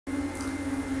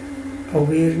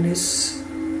Awareness,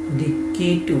 the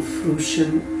key to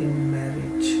fruition in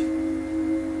marriage.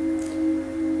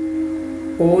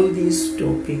 All these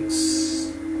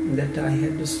topics that I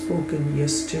had spoken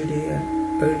yesterday or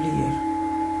earlier,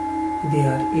 they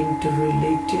are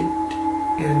interrelated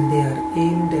and they are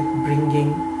aimed at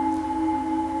bringing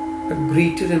a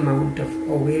greater amount of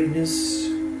awareness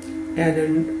and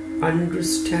an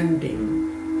understanding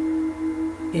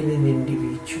in an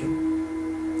individual.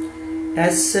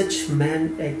 As such,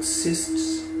 man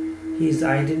exists. He has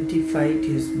identified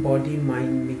his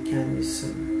body-mind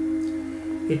mechanism.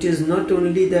 It is not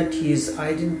only that he is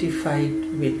identified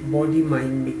with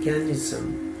body-mind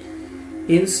mechanism,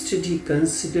 instead he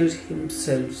considers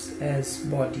himself as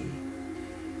body.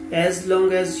 As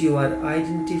long as you are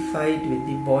identified with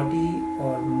the body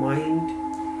or mind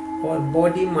or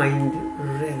body-mind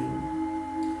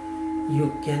realm,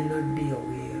 you cannot be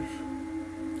aware.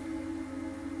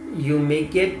 You may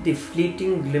get the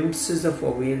fleeting glimpses of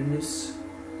awareness,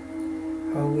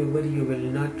 however you will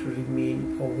not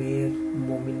remain aware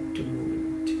moment to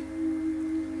moment.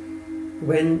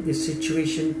 When the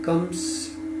situation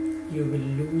comes, you will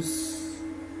lose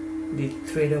the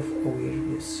thread of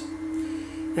awareness.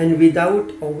 And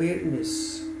without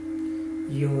awareness,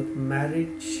 your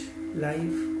marriage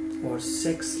life or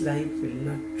sex life will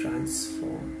not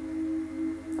transform.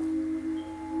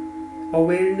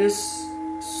 Awareness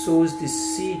sows the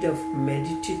seed of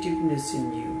meditativeness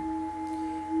in you.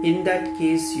 In that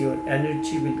case, your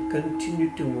energy will continue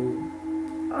to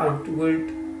move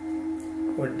outward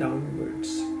or downwards.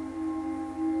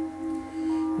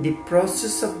 The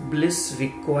process of bliss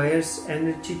requires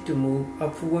energy to move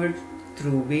upward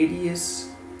through various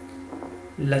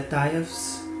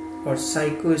lataifs or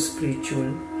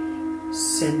psycho-spiritual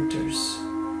centers.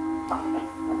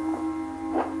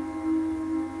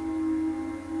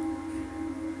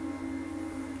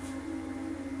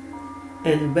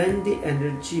 And when the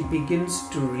energy begins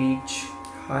to reach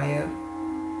higher,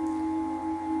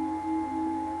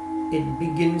 it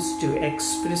begins to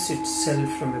express itself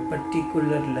from a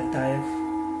particular lataif.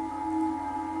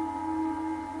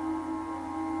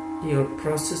 Your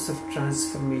process of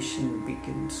transformation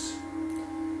begins.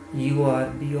 You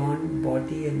are beyond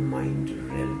body and mind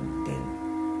realm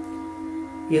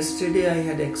then. Yesterday I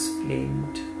had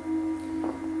explained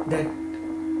that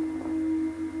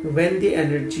when the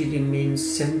energy remains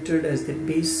centered as the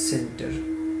base center,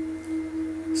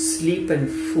 sleep and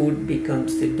food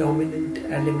becomes the dominant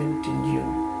element in you.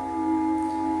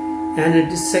 And at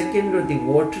the second or the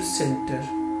water center,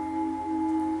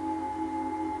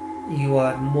 you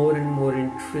are more and more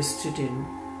interested in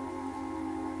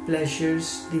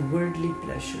pleasures, the worldly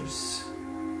pleasures.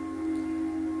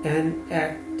 And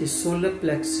at the solar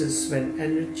plexus, when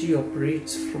energy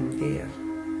operates from there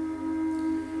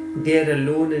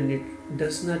alone and it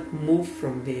does not move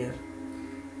from there,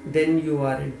 then you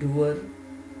are a doer.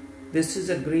 This is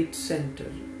a great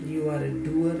center. You are a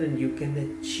doer and you can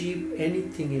achieve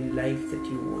anything in life that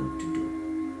you want to do.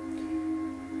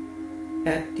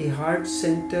 At the heart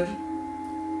center,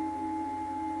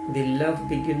 the love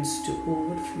begins to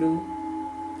overflow.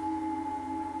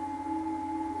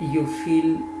 You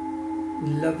feel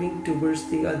loving towards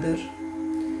the other.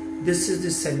 This is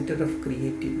the center of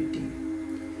creativity.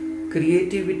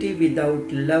 Creativity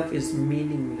without love is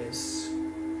meaningless.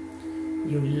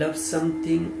 You love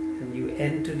something and you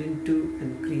enter into,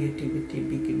 and creativity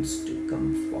begins to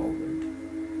come forward.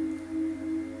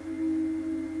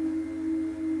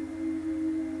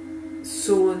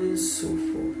 So on and so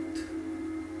forth.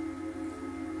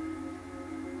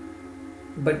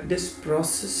 But this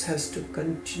process has to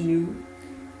continue,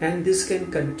 and this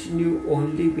can continue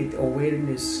only with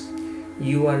awareness.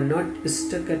 You are not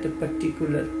stuck at a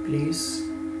particular place.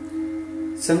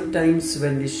 Sometimes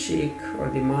when the Sheikh or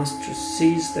the Master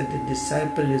sees that the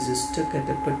disciple is stuck at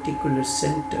a particular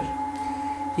center,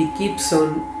 he keeps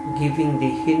on giving the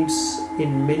hints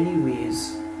in many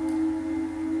ways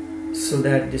so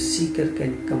that the seeker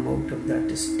can come out of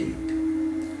that state.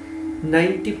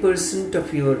 90%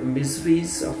 of your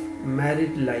miseries of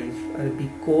married life are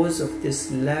because of this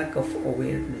lack of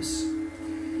awareness.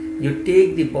 You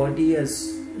take the body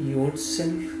as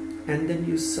yourself and then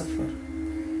you suffer.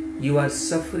 You are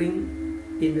suffering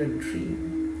in a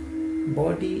dream.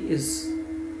 Body is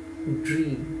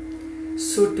dream.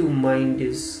 So too mind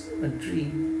is a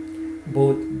dream.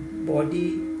 Both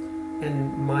body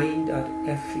and mind are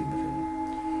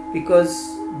ephemeral. Because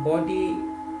body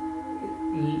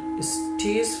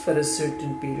stays for a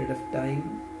certain period of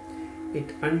time.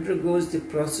 It undergoes the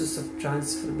process of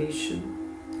transformation.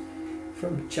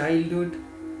 From childhood,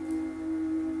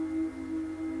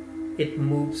 it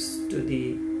moves to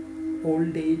the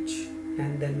old age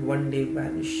and then one day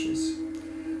vanishes.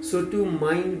 So too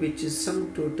mind, which is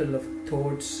sum total of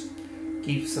thoughts,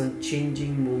 keeps on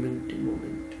changing moment to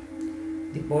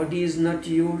moment. The body is not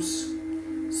yours.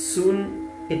 Soon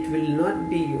it will not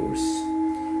be yours.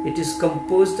 It is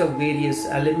composed of various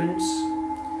elements,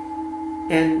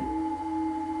 and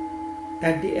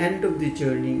at the end of the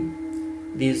journey,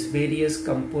 these various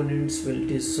components will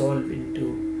dissolve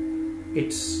into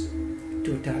its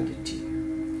totality.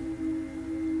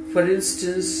 For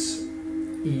instance,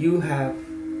 you have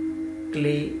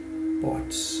clay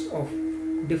pots of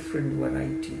different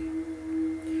variety,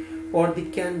 or the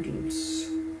candles,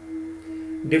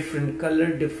 different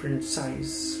color, different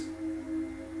size.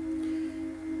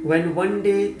 When one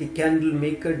day the candle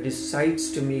maker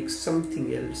decides to make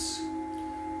something else,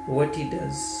 what he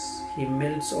does, he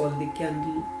melts all the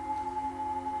candle.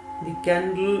 The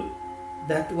candle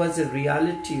that was a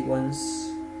reality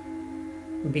once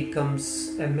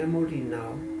becomes a memory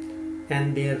now,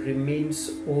 and there remains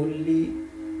only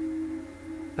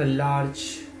a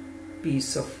large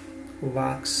piece of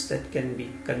wax that can be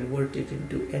converted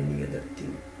into any other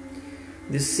thing.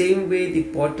 The same way the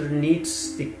potter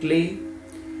kneads the clay,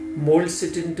 molds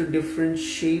it into different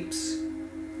shapes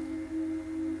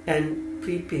and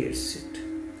prepares it.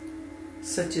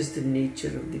 Such is the nature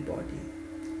of the body.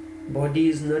 Body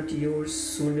is not yours,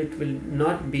 soon it will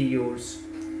not be yours.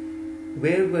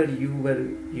 Where were you where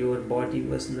your body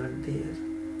was not there?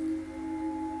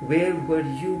 Where were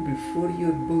you before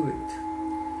your birth?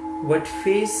 What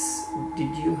face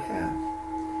did you have?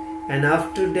 And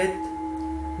after death,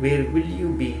 where will you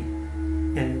be?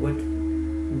 And what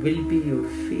will be your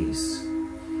face?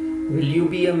 Will you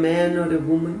be a man or a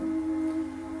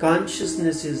woman?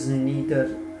 Consciousness is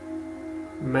neither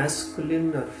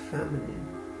masculine nor feminine.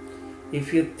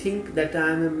 If you think that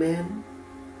I am a man,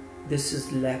 this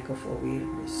is lack of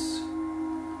awareness.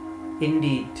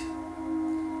 Indeed,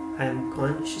 I am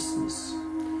consciousness.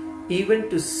 Even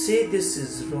to say this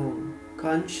is wrong,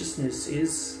 consciousness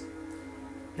is,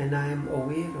 and I am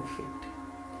aware of it.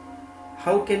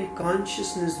 How can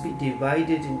consciousness be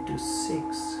divided into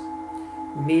sex,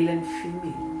 male and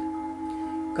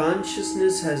female?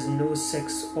 Consciousness has no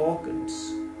sex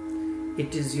organs.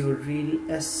 It is your real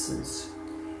essence.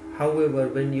 However,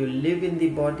 when you live in the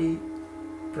body,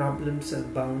 problems are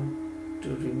bound to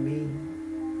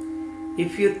remain.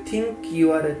 If you think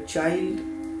you are a child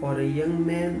or a young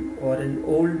man or an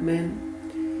old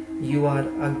man, you are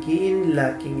again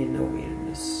lacking in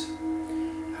awareness.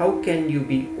 How can you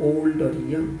be old or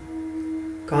young?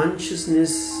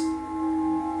 Consciousness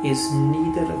is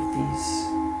neither of these.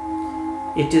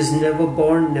 It is never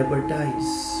born, never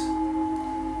dies.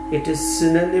 It is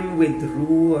synonym with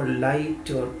Ru or light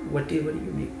or whatever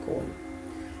you may call.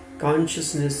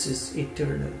 Consciousness is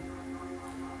eternal.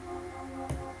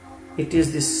 It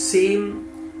is the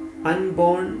same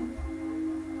unborn.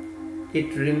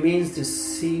 It remains the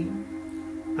same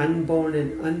unborn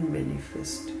and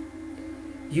unmanifest.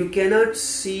 You cannot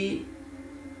see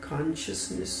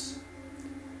consciousness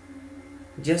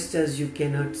just as you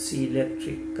cannot see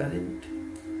electric current,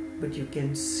 but you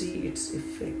can see its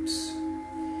effects.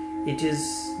 It is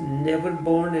never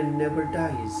born and never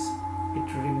dies.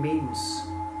 It remains.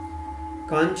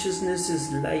 Consciousness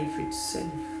is life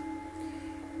itself.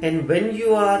 And when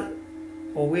you are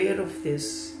aware of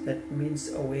this, that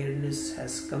means awareness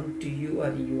has come to you,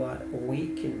 or you are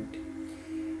awakened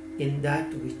in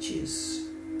that which is.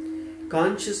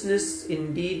 Consciousness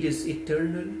indeed is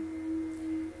eternal.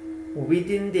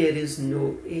 Within there is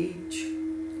no age.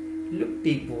 Look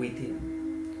deep within.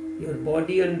 Your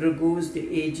body undergoes the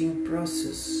aging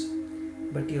process,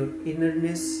 but your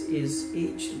innerness is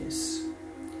ageless.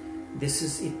 This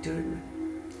is eternal.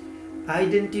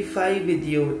 Identify with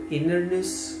your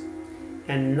innerness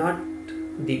and not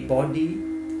the body.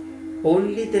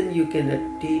 Only then you can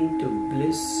attain to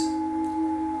bliss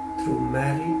through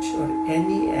marriage or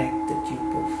any act that you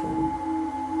perform.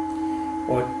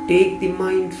 Or take the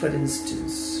mind, for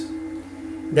instance.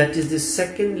 That is the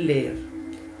second layer.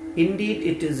 Indeed,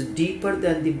 it is deeper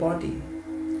than the body,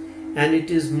 and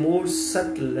it is more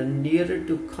subtle and nearer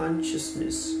to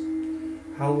consciousness.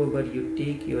 However, you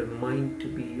take your mind to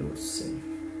be yourself.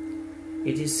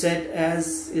 It is said,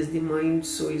 as is the mind,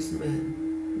 so is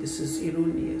man. This is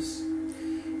erroneous.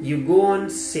 You go on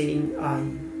saying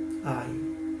I.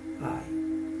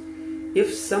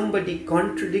 If somebody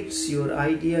contradicts your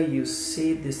idea, you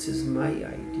say this is my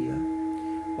idea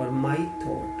or my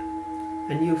thought,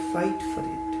 and you fight for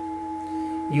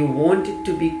it. You want it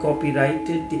to be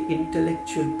copyrighted, the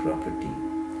intellectual property,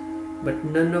 but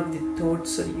none of the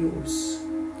thoughts are yours.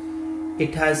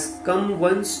 It has come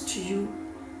once to you,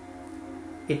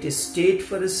 It stayed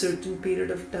for a certain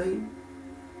period of time,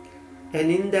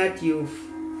 and in that you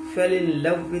fell in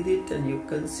love with it and you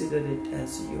consider it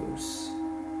as yours.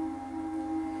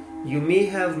 You may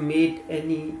have made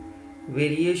any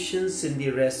variations in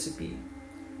the recipe,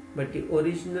 but the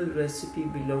original recipe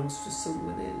belongs to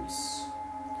someone else.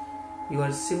 You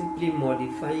are simply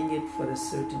modifying it for a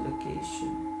certain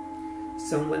occasion.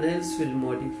 Someone else will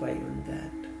modify on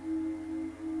that.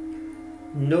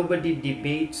 Nobody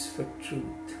debates for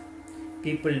truth.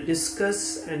 People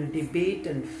discuss and debate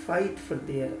and fight for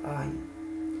their I.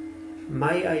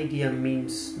 My idea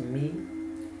means me.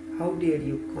 How dare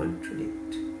you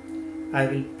contradict? I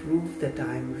will prove that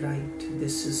I am right.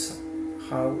 This is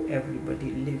how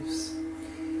everybody lives.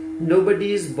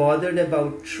 Nobody is bothered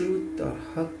about truth or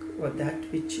haq or that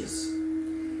which is.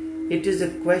 It is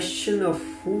a question of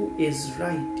who is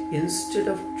right instead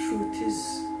of truth is.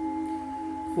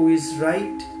 Who is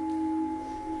right?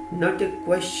 Not a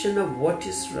question of what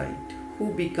is right.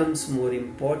 Who becomes more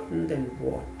important than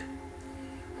what?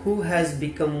 Who has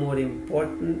become more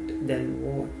important than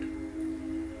what?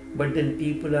 But then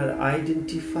people are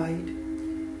identified,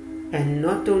 and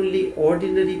not only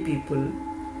ordinary people,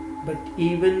 but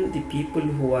even the people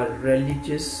who are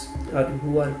religious or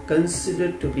who are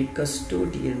considered to be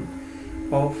custodian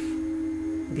of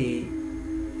the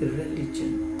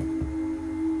religion.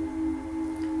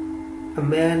 A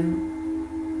man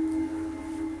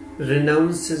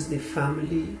renounces the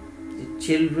family, the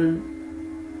children,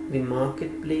 the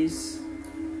marketplace,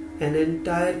 an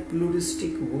entire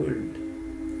pluralistic world.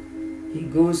 He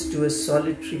goes to a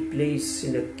solitary place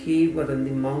in a cave or on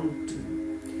the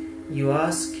mountain. You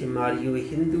ask him, "Are you a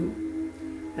Hindu?"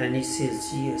 And he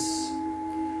says, "Yes.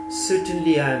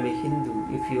 Certainly I am a Hindu."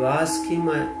 If you ask him,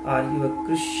 "Are you a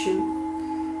Christian?"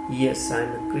 "Yes, I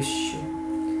am a Christian."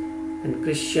 And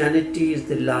Christianity is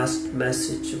the last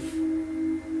message of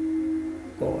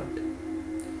God.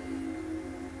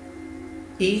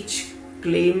 Each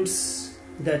claims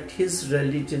that his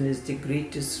religion is the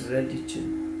greatest religion.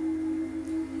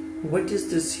 What is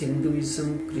this Hinduism,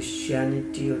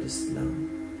 Christianity or Islam?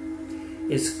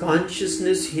 Is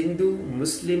consciousness Hindu,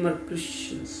 Muslim or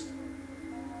Christians?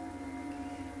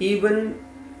 Even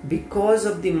because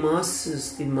of the masses,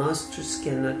 the masters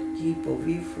cannot keep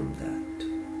away from that.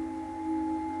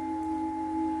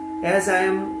 As I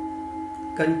am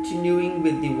continuing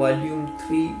with the volume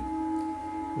 3,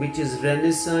 which is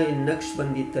Renaissance in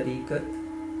Naqshbandi Tariqat,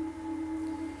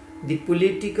 the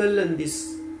political and the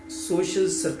social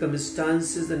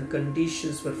circumstances and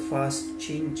conditions were fast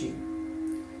changing.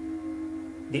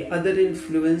 The other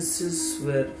influences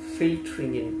were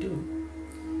filtering into.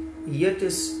 Yet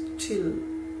still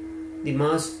the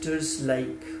masters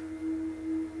like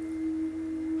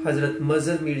Hazrat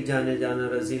Mazhar Mir Jane Jana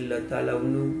Razillah Ta'ala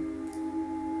Unu,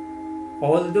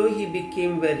 although he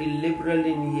became very liberal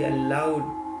and he allowed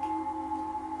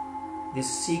the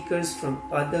seekers from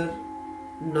other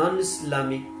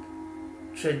non-Islamic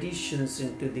traditions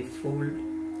into the fold,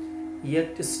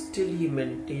 yet still he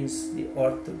maintains the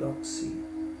orthodoxy,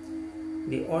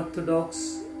 the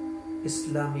orthodox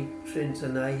Islamic trends,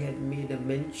 and I had made a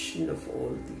mention of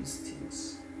all these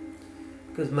things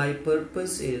because my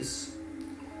purpose is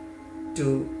to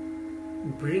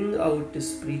bring out the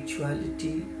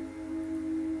spirituality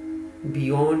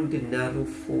beyond the narrow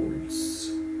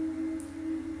folds.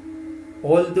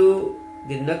 Although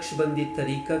the Naqshbandi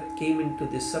Tariqat came into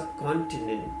the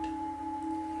subcontinent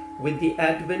with the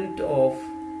advent of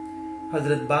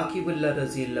Hazrat Baqibullah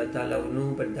Razillah Ta'ala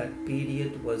Unu, but that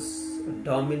period was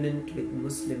dominant with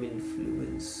Muslim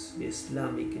influence, the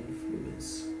Islamic influence.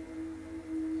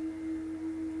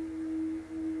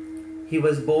 He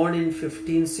was born in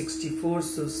 1564,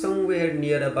 so somewhere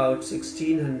near about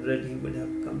 1600 he would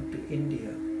have come to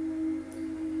India.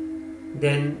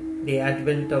 Then the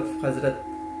advent of Hazrat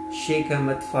Sheikh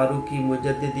Ahmad Farooqi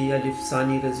Mujaddidi Alif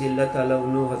Sani Razillah Ta'ala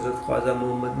Unu, Hazrat Khwaja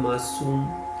Muhammad Masoom,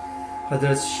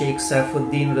 Hazrat Sheikh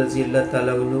Saifuddin Razillah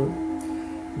Ta'ala Unu,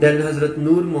 then Hazrat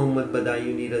Noor Muhammad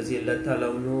Badayuni Razillah Ta'ala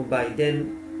Unu. By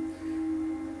then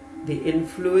the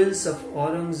influence of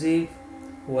Aurangzeb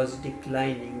was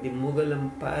declining. The Mughal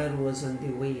Empire was on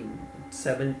the wane.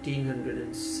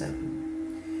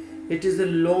 1707. It is a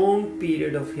long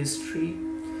period of history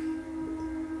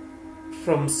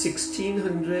from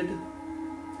 1600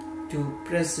 to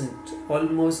present,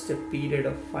 almost a period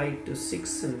of 500 to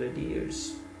 600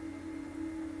 years.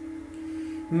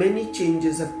 Many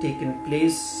changes have taken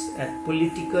place at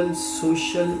political,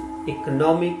 social,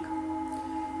 economic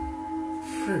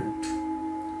front.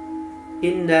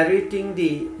 In narrating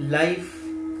the life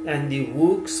and the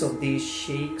works of these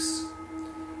sheikhs,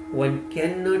 one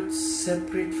cannot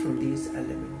separate from these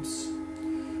elements,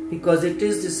 because it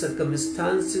is the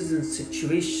circumstances and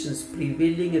situations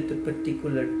prevailing at a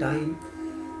particular time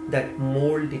that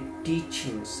mold the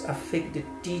teachings, affect the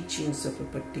teachings of a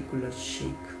particular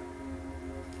sheikh.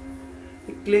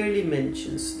 He clearly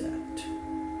mentions that,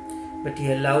 but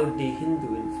he allowed the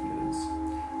Hindu influence.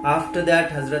 After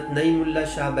that, Hazrat Naimullah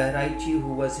Shah Bahraichi,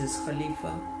 who was his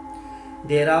Khalifa.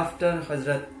 Thereafter,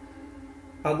 Hazrat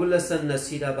Abul Hasan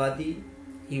Nasir Abadi,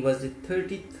 he was the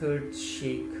 33rd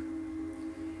sheikh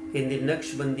in the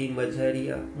Naqshbandi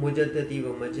Mujaddadi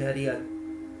wa Majhariya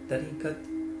Tariqat,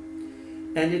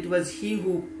 and it was he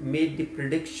who made the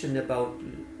prediction about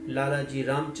Lalaji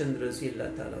Ramchandra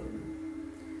Zillah Ta'ala.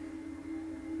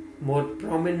 More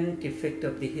prominent effect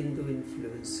of the Hindu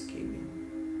influence came in,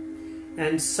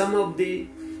 and some of the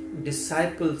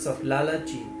disciples of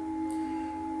Lalaji,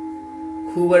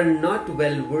 who were not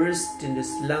well versed in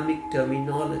Islamic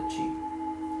terminology,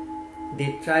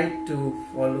 they tried to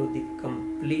follow the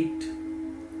complete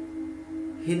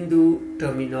Hindu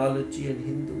terminology and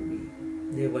Hindu way.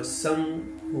 There were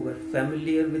some who were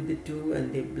familiar with the two,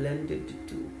 and they blended the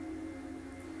two.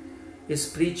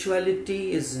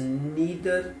 Spirituality is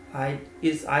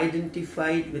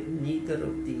identified with neither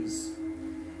of these.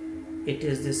 It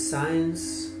is the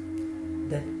science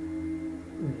that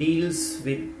deals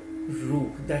with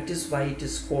Ruh. That is why it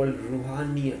is called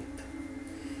Ruhaniyat.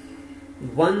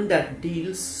 One that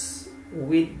deals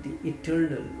with the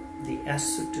eternal, the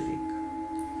esoteric.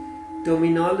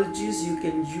 Terminologies you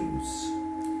can use.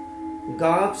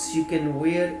 Garbs you can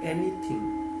wear anything.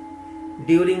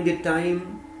 During the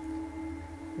time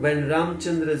when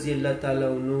Ramchandra Zillah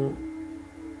Ta'ala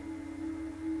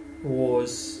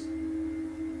was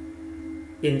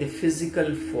in the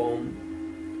physical form,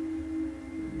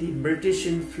 the British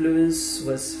influence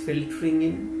was filtering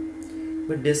in,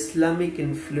 but the Islamic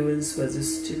influence was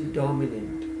still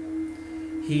dominant.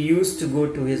 He used to go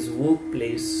to his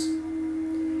workplace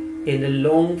in a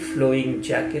long flowing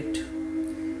jacket,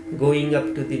 going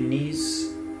up to the knees,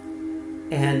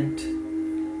 and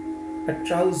a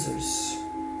trousers,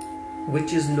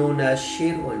 which is known as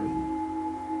sherwani.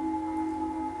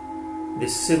 The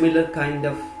similar kind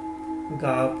of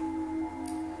garb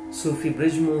Sufi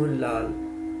Brij Mohan Lal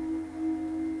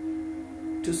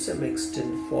to some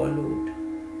extent followed.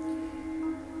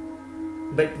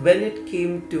 But when it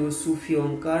came to Sufi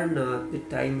Omkarnath, the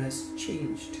time has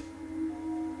changed.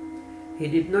 He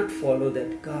did not follow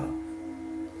that garb.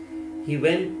 He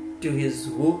went to his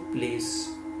workplace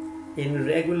in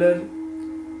regular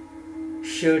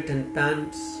shirt and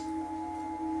pants,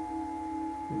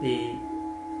 the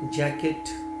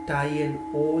jacket, tie and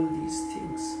all these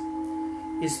things.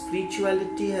 His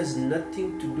spirituality has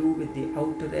nothing to do with the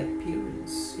outer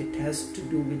appearance. It has to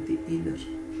do with the inner.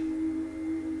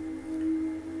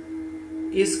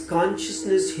 Is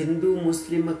consciousness Hindu,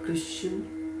 Muslim or Christian?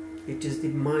 It is the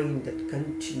mind that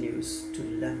continues to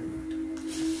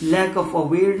lament. Lack of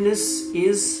awareness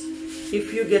is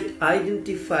if you get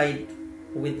identified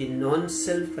with the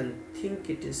non-self and think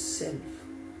it is self.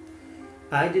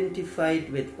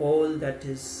 Identified with all that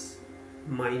is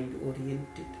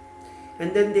mind-oriented.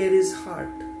 And then there is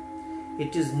heart.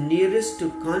 It is nearest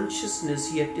to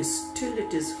consciousness, yet still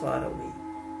it is far away.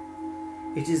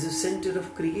 It is the center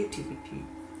of creativity.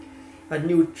 A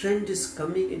new trend is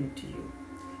coming into you.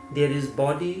 There is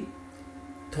body,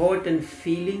 thought and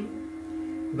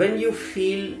feeling. When you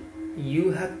feel,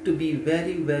 you have to be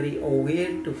very, very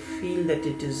aware to feel that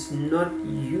it is not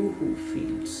you who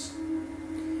feels.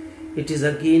 It is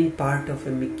again part of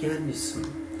a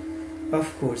mechanism.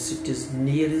 Of course, it is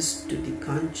nearest to the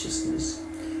consciousness.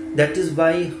 That is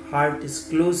why heart is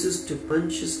closest to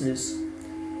consciousness,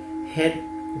 head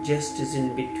just is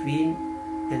in between,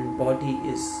 and body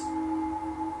is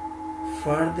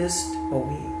farthest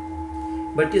away.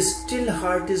 But still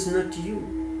heart is not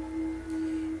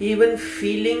you. Even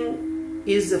feeling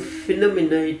is a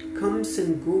phenomena. It comes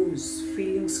and goes.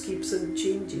 Feelings keeps on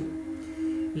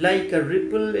changing. Like a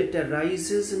ripple, it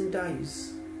arises and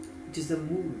dies. It is a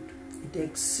mood. It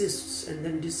exists and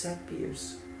then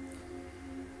disappears.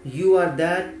 You are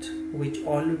that which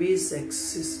always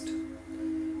exists.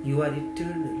 You are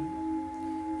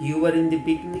eternal. You are in the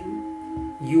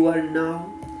beginning. You are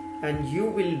now, and you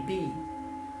will be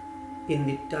in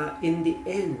the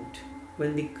end,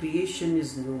 when the creation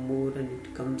is no more and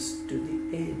it comes to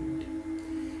the end.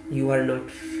 You are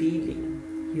not feeling.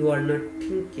 You are not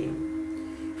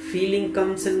thinking. Feeling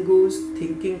comes and goes.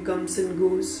 Thinking comes and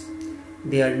goes.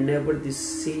 They are never the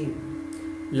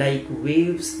same. Like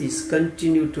waves, these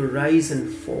continue to rise and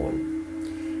fall.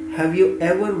 Have you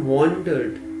ever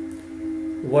wondered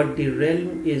what the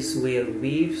realm is where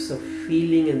waves of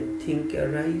feeling and think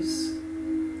arise.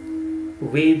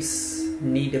 Waves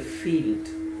need a field,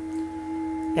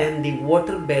 and the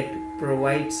waterbed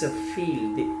provides a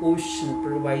field. The ocean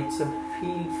provides a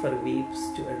field for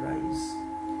waves to arise.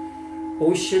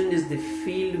 Ocean is the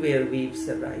field where waves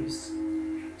arise.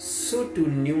 So too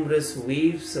numerous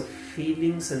waves of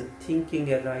feelings and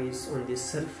thinking arise on the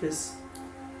surface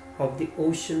of the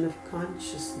ocean of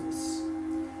consciousness.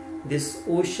 This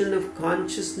ocean of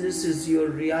consciousness is your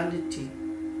reality.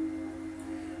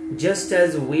 Just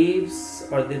as waves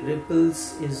or the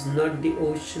ripples is not the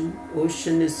ocean,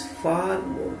 ocean is far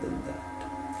more than that.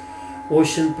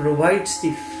 Ocean provides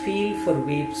the field for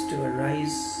waves to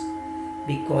arise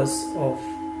because of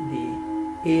the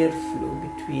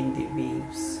airflow between the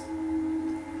waves.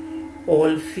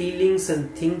 All feelings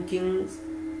and thinkings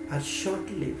are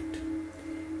short-lived.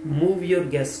 Move your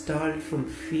gestalt from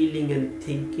feeling and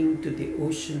thinking to the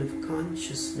ocean of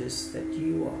consciousness that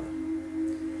you are.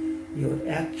 Your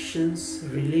actions,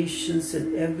 relations,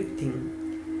 and everything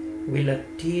will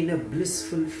attain a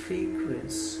blissful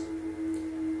fragrance,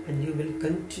 and you will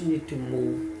continue to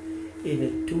move in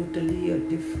a totally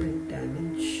different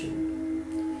dimension.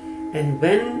 And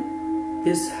when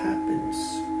this happens,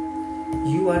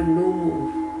 you are no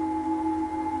more.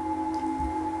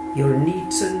 Your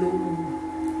needs are no more.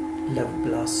 Love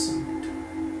blossomed.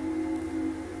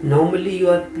 Normally you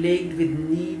are plagued with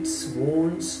needs,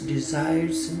 wants,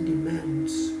 desires and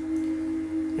demands,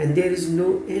 and there is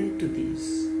no end to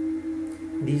these.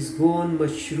 These go on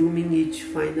mushrooming each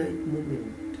finite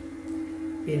moment.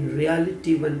 In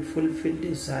reality, one fulfilled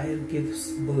desire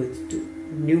gives birth to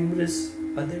numerous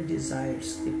other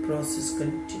desires. The process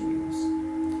continues,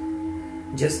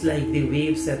 just like the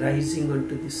waves arising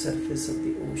onto the surface of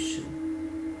the ocean.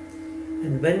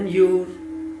 And when your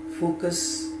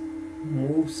focus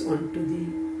moves onto the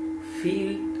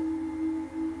field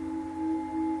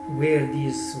where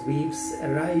these waves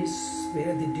arise,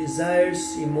 where the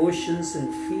desires, emotions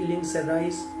and feelings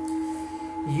arise,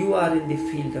 you are in the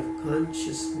field of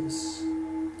consciousness.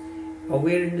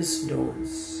 Awareness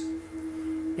dawns,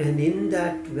 and in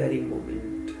that very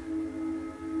moment,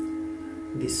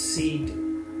 the seed,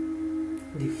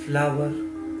 the flower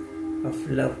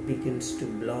of love begins to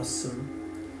blossom.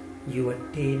 You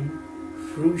attain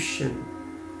fruition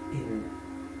in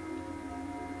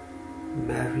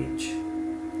marriage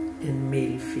and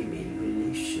male-female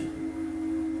relation.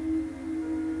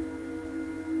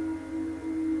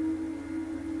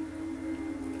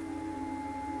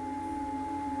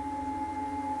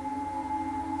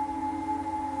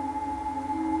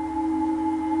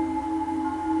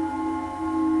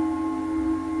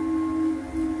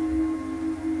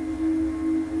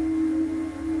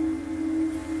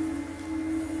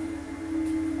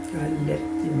 I'll let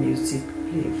the music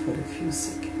play for a few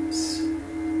seconds.